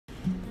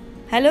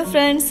Hello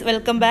friends,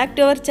 welcome back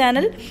to our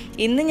channel.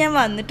 ഇന്ന് ഞാൻ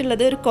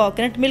വന്നിട്ടുള്ളത് ഒരു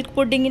കോക്കനട്ട് മിൽക്ക്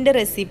പുഡിങ്ങിന്റെ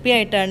റെസിപ്പി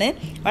ആയിട്ടാണ്.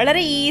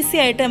 വളരെ ഈസി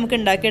ആയിട്ട് നമുക്ക്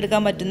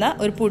ഉണ്ടാക്കിയെടുക്കാൻ പറ്റുന്ന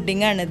ഒരു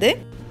പുഡിംഗ് ആണിത്.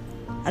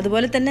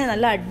 അതുപോലെ തന്നെ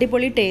നല്ല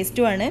അടിപൊളി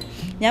ടേസ്റ്റുമാണ്.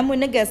 ഞാൻ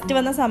മുന്നേ ഗസ്റ്റ്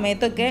വന്ന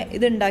സമയത്തൊക്കെ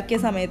ഇത് ഉണ്ടാക്കിയ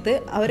സമയത്ത്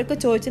അവരൊക്കെ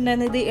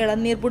ചോദിച്ചിട്ടുണ്ടായിരുന്നത് ഇത്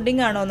ഇളനീർ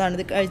പുഡിംഗ് ആണോ എന്നാണ്.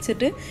 ഇത്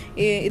കഴിച്ചിട്ട്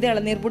ഇത്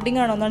ഇളനീർ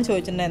പുഡിംഗ് ആണോ എന്നാണ്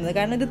ചോദിച്ചിട്ടുണ്ടായിരുന്നത്.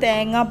 കാരണം ഇത്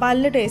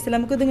തേങ്ങാപ്പാലിൻ്റെ ടേസ്റ്റിൽ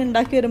നമുക്കിത്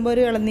ഉണ്ടാക്കി വരുമ്പോൾ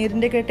ഒരു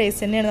ഇളനീരിൻ്റെ ഒക്കെ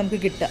ടേസ്റ്റ് തന്നെയാണ്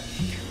നമുക്ക് കിട്ടുക.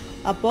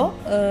 അപ്പോൾ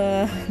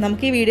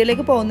നമുക്ക് ഈ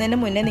വീഡിയോയിലേക്ക് പോകുന്നതിന്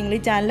മുന്നേ നിങ്ങൾ ഈ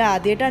ചാനൽ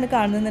ആദ്യമായിട്ടാണ്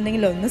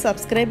കാണുന്നുണ്ടെങ്കിൽ ഒന്ന്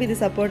സബ്സ്ക്രൈബ് ചെയ്ത്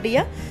സപ്പോർട്ട്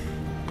ചെയ്യുക.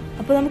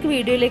 അപ്പോൾ നമുക്ക്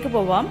വീഡിയോയിലേക്ക്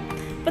പോവാം.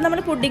 അപ്പോൾ നമ്മൾ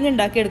പുഡിംഗ്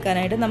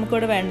ഉണ്ടാക്കിയെടുക്കാനായിട്ട്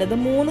നമുക്കിവിടെ വേണ്ടത്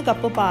 3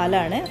 കപ്പ്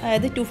പാലാണ്.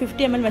 അതായത്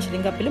 250 ml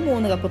മെഷറിംഗ് കപ്പിൽ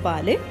 3 കപ്പ്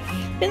പാല്.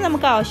 പിന്നെ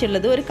നമുക്ക്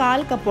ആവശ്യമുള്ളത് ഒരു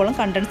 1/4 കപ്പോളം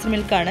കണ്ടൻസ്ഡ്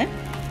മിൽക്കാണ്.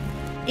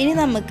 ഇനി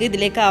നമുക്ക്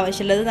ഇതിലേക്ക്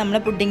ആവശ്യമുള്ളത്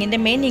നമ്മുടെ പുഡിങ്ങിൻ്റെ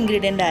മെയിൻ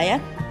ഇൻഗ്രീഡിയൻ്റ് ആയ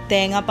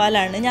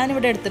തേങ്ങാപ്പാലാണ്.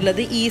 ഞാനിവിടെ എടുത്തുള്ളത്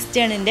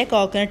ഈസ്റ്റേണിൻ്റെ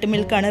കോക്കനട്ട്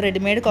മിൽക്കാണ്,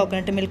 റെഡിമെയ്ഡ്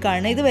കോക്കനട്ട്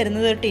മിൽക്കാണ്. ഇത്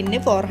വരുന്നത് ഒരു ടിന്ന്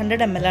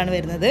 400 ml ആണ്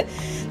വരുന്നത്.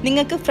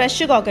 നിങ്ങൾക്ക്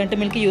ഫ്രഷ് കോക്കനട്ട്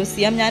മിൽക്ക് യൂസ്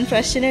ചെയ്യാം. ഞാൻ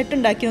ഫ്രഷിനായിട്ട്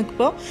ഉണ്ടാക്കി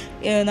നോക്കുമ്പോൾ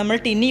നമ്മൾ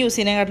ടിന്ന് യൂസ്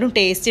ചെയ്യുന്നതിനെക്കാട്ടിലും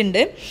ടേസ്റ്റ്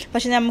ഉണ്ട്.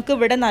 പക്ഷേ നമുക്ക്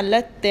ഇവിടെ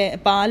നല്ല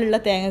പാലുള്ള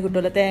തേങ്ങ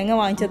കിട്ടില്ല. തേങ്ങ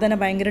വാങ്ങിച്ചാൽ തന്നെ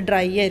ഭയങ്കര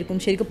ഡ്രൈ ആയിരിക്കും,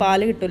 ശരിക്കും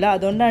പാല് കിട്ടില്ല.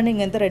 അതുകൊണ്ടാണ്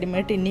ഇങ്ങനത്തെ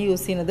റെഡിമെയ്ഡ് ടിന്ന്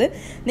യൂസ് ചെയ്യുന്നത്.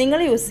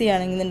 നിങ്ങൾ യൂസ്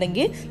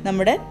ചെയ്യുകയാണെന്നുണ്ടെങ്കിൽ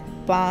നമ്മുടെ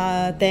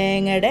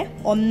തേങ്ങയുടെ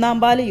 1/4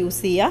 പാല്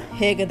യൂസ് ചെയ്യുക,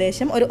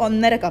 ഏകദേശം ഒരു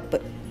 1.5 കപ്പ്.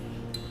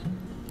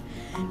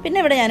 പിന്നെ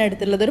ഇവിടെ ഞാൻ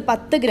എടുത്തിട്ടുള്ളത് ഒരു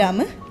 10 ഗ്രാം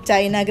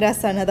ചൈന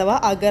ഗ്രാസ് ആണ്, അഥവാ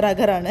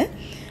അഗറാണ്.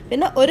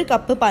 പിന്നെ 1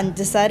 കപ്പ്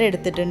പഞ്ചസാര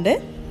എടുത്തിട്ടുണ്ട്.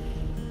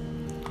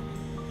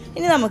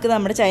 ഇനി നമുക്ക്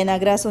നമ്മുടെ ചൈന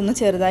ഗ്രാസ് ഒന്ന്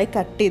ചെറുതായി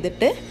കട്ട്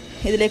ചെയ്തിട്ട്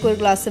ഇതിലേക്ക് ഒരു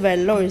ഗ്ലാസ്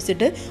വെള്ളം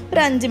ഒഴിച്ചിട്ട് ഒരു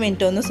 5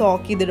 മിനിറ്റ് ഒന്ന്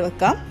സോക്ക് ചെയ്തിട്ട്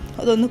വെക്കാം.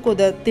 അതൊന്ന്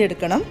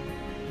കുതിർത്തിയെടുക്കണം.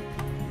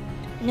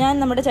 ഞാൻ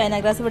നമ്മുടെ ചൈന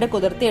ഗ്രാസ് ഇവിടെ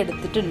കുതിർത്തി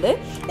എടുത്തിട്ടുണ്ട്.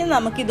 ഇനി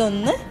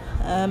നമുക്കിതൊന്ന്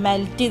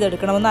മെൽറ്റ്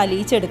ചെയ്തെടുക്കണം, ഒന്ന്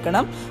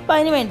അലിയിച്ചെടുക്കണം. അപ്പോൾ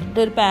അതിന്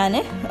വേണ്ടിയിട്ട് ഒരു പാന്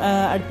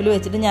അടുപ്പിൽ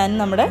വെച്ചിട്ട് ഞാൻ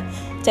നമ്മുടെ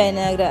ചൈന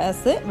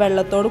ഗ്രാസ്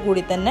വെള്ളത്തോട്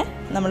കൂടി തന്നെ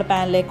നമ്മൾ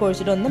പാനിലേക്ക്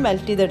ഒഴിച്ചിട്ട് ഒന്ന്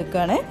മെൽറ്റ്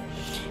ചെയ്തെടുക്കുകയാണ്.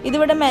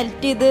 ഇതിവിടെ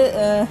മെൽറ്റ് ചെയ്ത്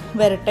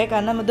വരട്ടെ,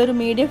 കാരണം ഇതൊരു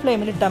മീഡിയം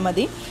ഫ്ലെയിമിൽ ഇട്ടാൽ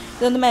മതി.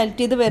 ഇതൊന്ന് മെൽറ്റ്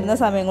ചെയ്ത് വരുന്ന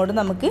സമയം കൊണ്ട്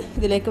നമുക്ക്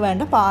ഇതിലേക്ക്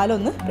വേണ്ട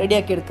പാലൊന്ന്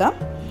റെഡിയാക്കി എടുക്കാം.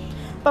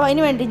 അപ്പോൾ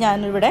അതിന് വേണ്ടി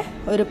ഞാനിവിടെ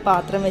ഒരു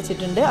പാത്രം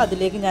വെച്ചിട്ടുണ്ട്.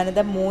 അതിലേക്ക്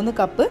ഞാനിത് 3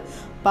 കപ്പ്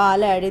പാൽ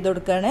ആഡ് ചെയ്ത്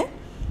കൊടുക്കുകയാണ്.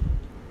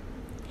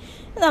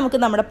 നമുക്ക്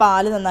നമ്മുടെ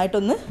പാല്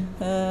നന്നായിട്ടൊന്ന്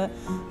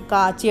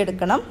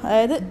കാച്ചിയെടുക്കണം.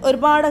 അതായത്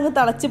ഒരുപാട് അങ്ങ്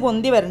തിളച്ച്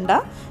പൊന്തി വരണ്ട,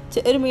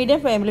 ഒരു മീഡിയം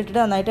ഫ്ലെയിമിലിട്ടിട്ട്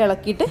നന്നായിട്ട്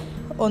ഇളക്കിയിട്ട്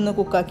ഒന്ന്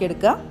കുക്കാക്കി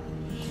എടുക്കുക.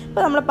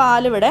 അപ്പോൾ നമ്മുടെ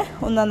പാലിവിടെ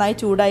ഒന്ന് നന്നായി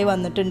ചൂടായി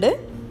വന്നിട്ടുണ്ട്.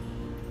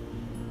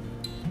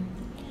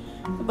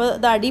 അപ്പോൾ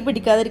ഇത് അടി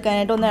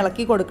പിടിക്കാതിരിക്കാനായിട്ട് ഒന്ന്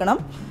ഇളക്കി കൊടുക്കണം.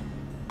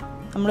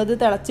 നമ്മളിത്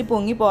തിളച്ച്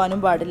പൊങ്ങി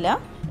പോകാനും പാടില്ല.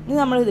 ഇനി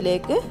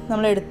നമ്മളിതിലേക്ക്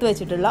നമ്മൾ എടുത്തു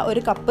വെച്ചിട്ടുള്ള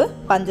 1 കപ്പ്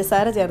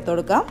പഞ്ചസാര ചേർത്ത്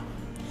കൊടുക്കാം.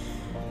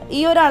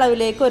 ഈ ഒരു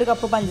അളവിലേക്ക് 1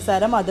 കപ്പ്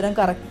പഞ്ചസാര മധുരം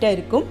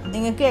കറക്റ്റായിരിക്കും.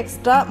 നിങ്ങൾക്ക്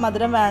എക്സ്ട്രാ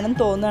മധുരം വേണമെന്ന്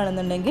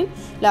തോന്നുകയാണെന്നുണ്ടെങ്കിൽ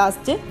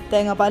ലാസ്റ്റ്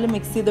തേങ്ങാപ്പാൽ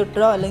മിക്സ്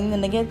ചെയ്തിട്ടോ അല്ലെങ്കിൽ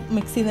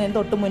മിക്സ് ചെയ്യുന്നതിന്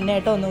തൊട്ട് മുന്നേ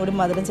ആയിട്ടോ ഒന്നുകൂടി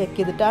മധുരം ചെക്ക്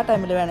ചെയ്തിട്ട് ആ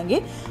ടൈമിൽ വേണമെങ്കിൽ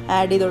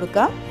ആഡ് ചെയ്ത്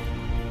കൊടുക്കാം.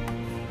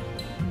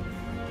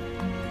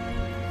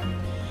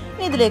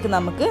 ഇതിലേക്ക്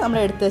നമുക്ക് നമ്മൾ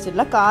എടുത്തു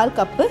വെച്ചിട്ടുള്ള 1/4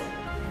 കപ്പ്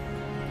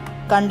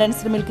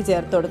കണ്ടൻസ്ഡ് മിൽക്ക്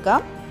ചേർത്ത്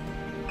കൊടുക്കാം.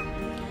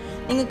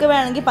 നിങ്ങൾക്ക്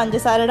വേണമെങ്കിൽ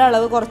പഞ്ചസാരയുടെ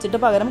അളവ് കുറച്ചിട്ട്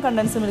പകരം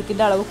കണ്ടൻസ്ഡ്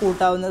മിൽക്കിൻ്റെ അളവ്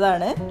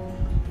കൂട്ടാവുന്നതാണ്.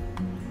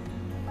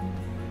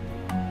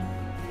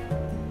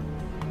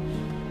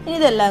 ഇനി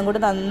ഇതെല്ലാം കൂടി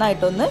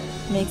നന്നായിട്ടൊന്ന്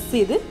മിക്സ്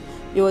ചെയ്ത്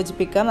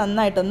യോജിപ്പിക്കാം,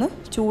 നന്നായിട്ടൊന്ന്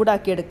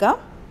ചൂടാക്കിയെടുക്കാം.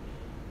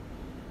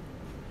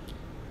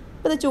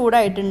 അപ്പോൾ ഇത്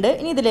ചൂടായിട്ടുണ്ട്.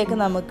 ഇനി ഇതിലേക്ക്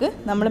നമുക്ക്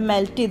നമ്മൾ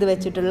മെൽറ്റ് ചെയ്ത്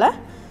വെച്ചിട്ടുള്ള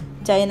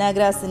ചൈന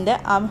ഗ്രാസിൻ്റെ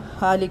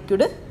ആ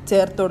ലിക്വിഡ്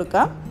ചേർത്ത്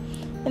കൊടുക്കാം.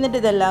 എന്നിട്ട്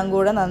ഇതെല്ലാം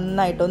കൂടെ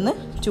നന്നായിട്ടൊന്ന്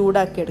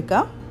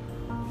ചൂടാക്കിയെടുക്കാം.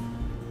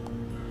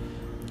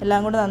 എല്ലാം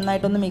കൂടെ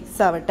നന്നായിട്ടൊന്ന്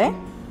മിക്സ് ആവട്ടെ.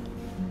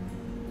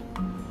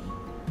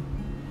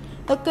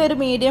 ഇതൊക്കെ ഒരു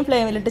മീഡിയം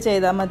ഫ്ലെയിമിലിട്ട്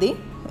ചെയ്താൽ മതി.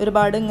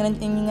 ഒരുപാട് ഇങ്ങനെ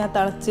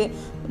തിളച്ച്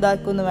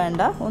ഇതാക്കൊന്നും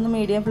വേണ്ട, ഒന്ന്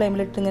മീഡിയം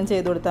ഫ്ലെയിമിലിട്ട് ഇങ്ങനെ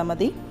ചെയ്ത് കൊടുത്താൽ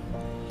മതി.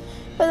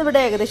 അപ്പോൾ ഇതിവിടെ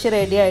ഏകദേശം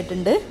റെഡി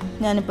ആയിട്ടുണ്ട്.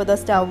 ഞാനിപ്പോൾ ഇത്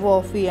സ്റ്റവ്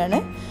ഓഫ് ചെയ്യാണ്.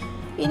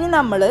 ഇനി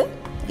നമ്മൾ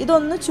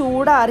ഇതൊന്ന്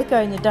ചൂടാറി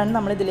കഴിഞ്ഞിട്ടാണ്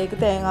നമ്മളിതിലേക്ക്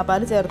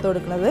തേങ്ങാപ്പാൽ ചേർത്ത്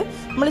കൊടുക്കുന്നത്.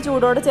 നമ്മൾ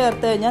ചൂടോടെ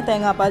ചേർത്ത് കഴിഞ്ഞാൽ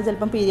തേങ്ങാപ്പാൽ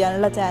ചിലപ്പം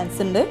പിരിയാനുള്ള ചാൻസ്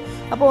ഉണ്ട്.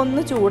 അപ്പോൾ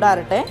ഒന്ന്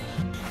ചൂടാറട്ടെ.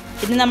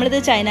 പിന്നെ നമ്മളിത്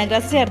ചൈന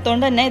ഗ്രാസ്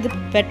ചേർത്തുകൊണ്ട് തന്നെ ഇത്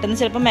പെട്ടെന്ന്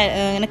ചിലപ്പം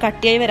ഇങ്ങനെ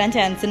കട്ടിയായി വരാൻ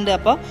ചാൻസ് ഉണ്ട്.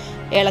 അപ്പോൾ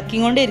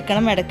ഇളക്കിക്കൊണ്ട്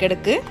ഇരിക്കണം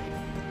ഇടയ്ക്കിടയ്ക്ക്.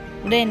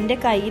 ഇവിടെ എൻ്റെ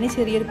കയ്യിന്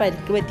ചെറിയൊരു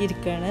പരിക്ക്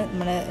പറ്റിയിരിക്കുകയാണ്.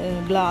 നമ്മുടെ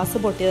ഗ്ലാസ്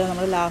പൊട്ടിയതാണ്.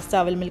 നമ്മൾ ലാസ്റ്റ്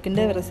അവൽ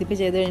മിൽക്കിൻ്റെ റെസിപ്പി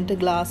ചെയ്ത് കഴിഞ്ഞിട്ട്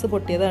ഗ്ലാസ്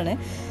പൊട്ടിയതാണ്.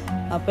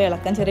 അപ്പോൾ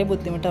ഇളക്കാൻ ചെറിയ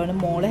ബുദ്ധിമുട്ടാണ്.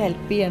 മോള്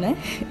ഹെൽപ്പ് ചെയ്യാണ്.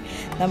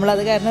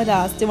 നമ്മളത് കാരണം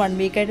ലാസ്റ്റ്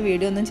 1 വീക്കായിട്ട്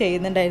വീഡിയോ ഒന്നും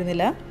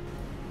ചെയ്യുന്നുണ്ടായിരുന്നില്ല.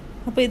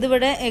 അപ്പോൾ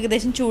ഇതിവിടെ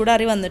ഏകദേശം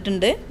ചൂടാറി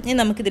വന്നിട്ടുണ്ട്. ഇനി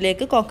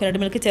നമുക്കിതിലേക്ക്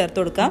കോക്കനട്ട് മിൽക്ക് ചേർത്ത്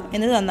കൊടുക്കാം.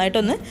 എന്നിട്ട്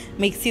നന്നായിട്ടൊന്ന്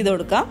മിക്സ് ചെയ്ത്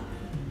കൊടുക്കാം.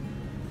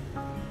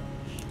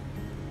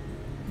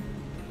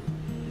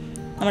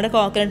 നമ്മുടെ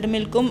കോക്കനട്ട്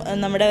മിൽക്കും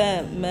നമ്മുടെ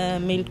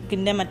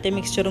മിൽക്കിൻ്റെ മറ്റേ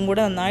മിക്സ്ചറും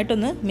കൂടെ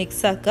നന്നായിട്ടൊന്ന്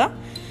മിക്സ് ആക്കുക.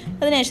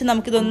 അതിനുശേഷം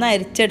നമുക്കിതൊന്ന്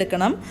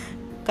അരിച്ചെടുക്കണം.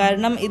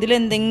 കാരണം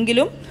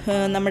ഇതിലെന്തെങ്കിലും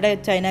നമ്മുടെ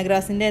ചൈന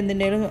ഗ്രാസിൻ്റെ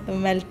എന്തിൻ്റെയും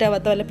മെൽറ്റ്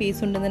ആവാത്ത വല്ല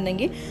പീസ്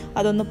ഉണ്ടെന്നുണ്ടെങ്കിൽ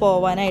അതൊന്ന്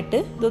പോവാനായിട്ട്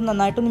ഇതൊന്ന്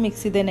നന്നായിട്ടൊന്ന്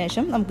മിക്സ് ചെയ്തതിന്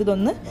ശേഷം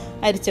നമുക്കിതൊന്ന്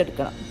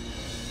അരിച്ചെടുക്കണം.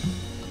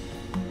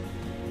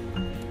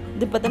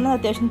 ഇതിപ്പോൾ തന്നെ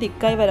അത്യാവശ്യം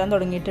തിക്കായി വരാൻ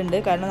തുടങ്ങിയിട്ടുണ്ട്.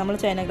 കാരണം നമ്മൾ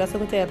ചൈന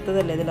ഗ്രാസൊക്കെ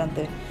ചേർത്തതല്ലേ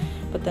ഇതിനകത്ത്.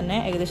 ഇപ്പോൾ തന്നെ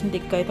ഏകദേശം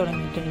തിക്കായി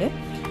തുടങ്ങിയിട്ടുണ്ട്.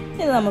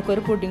 ഇത്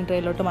നമുക്കൊരു പുഡിംഗ്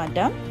ട്രേയിലോട്ട്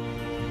മാറ്റാം.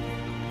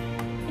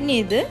 ഇനി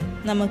ഇത്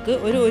നമുക്ക്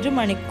ഒരു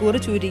മണിക്കൂർ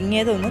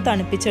ചുരുങ്ങിയതൊന്ന്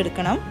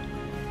തണുപ്പിച്ചെടുക്കണം.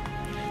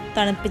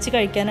 തണുപ്പിച്ച്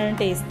കഴിക്കാനാണ്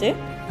ടേസ്റ്റ്.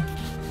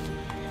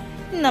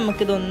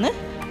 നമുക്കിതൊന്ന്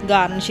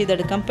ഗാർണിഷ്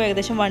ചെയ്തെടുക്കാം. ഇപ്പോൾ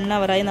ഏകദേശം 1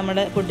 ഹവറായി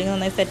നമ്മുടെ പുഡിംഗ്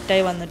നന്നായി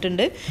സെറ്റായി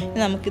വന്നിട്ടുണ്ട്.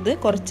 നമുക്കിത്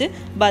കുറച്ച്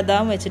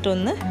ബദാം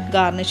വെച്ചിട്ടൊന്ന്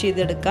ഗാർണിഷ്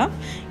ചെയ്തെടുക്കാം.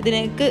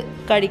 ഇതിലേക്ക്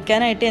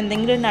കഴിക്കാനായിട്ട്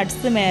എന്തെങ്കിലും ഒരു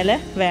നട്ട്സ് മേലെ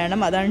വേണം,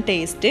 അതാണ്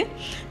ടേസ്റ്റ്.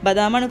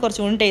 ബദാമാണ്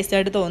കുറച്ചും കൂടി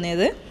ടേസ്റ്റായിട്ട്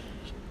തോന്നിയത്.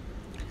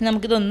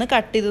 നമുക്കിതൊന്ന്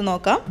കട്ട് ചെയ്ത്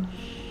നോക്കാം.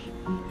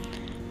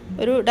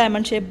 ഒരു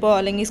ഡയമണ്ട് ഷേപ്പോ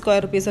അല്ലെങ്കിൽ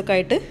സ്ക്വയർ പീസൊക്കെ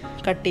ആയിട്ട്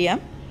കട്ട് ചെയ്യാം.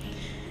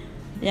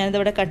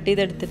 ഞാനിതിവിടെ കട്ട്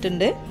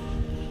ചെയ്തെടുത്തിട്ടുണ്ട്.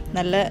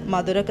 നല്ല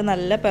മധുരമൊക്കെ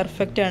നല്ല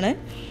പെർഫെക്റ്റ് ആണ്.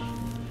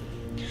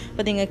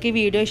 അപ്പോൾ നിങ്ങൾക്ക് ഈ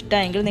വീഡിയോ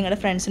ഇഷ്ടമായെങ്കിൽ നിങ്ങളുടെ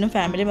ഫ്രണ്ട്സിനും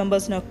ഫാമിലി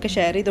മെമ്പേഴ്സിനും ഒക്കെ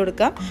ഷെയർ ചെയ്ത്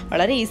കൊടുക്കാം.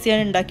 വളരെ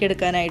ഈസിയാണ്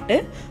ഉണ്ടാക്കിയെടുക്കാനായിട്ട്.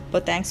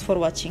 അപ്പോൾ താങ്ക്സ് ഫോർ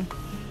വാച്ചിങ്.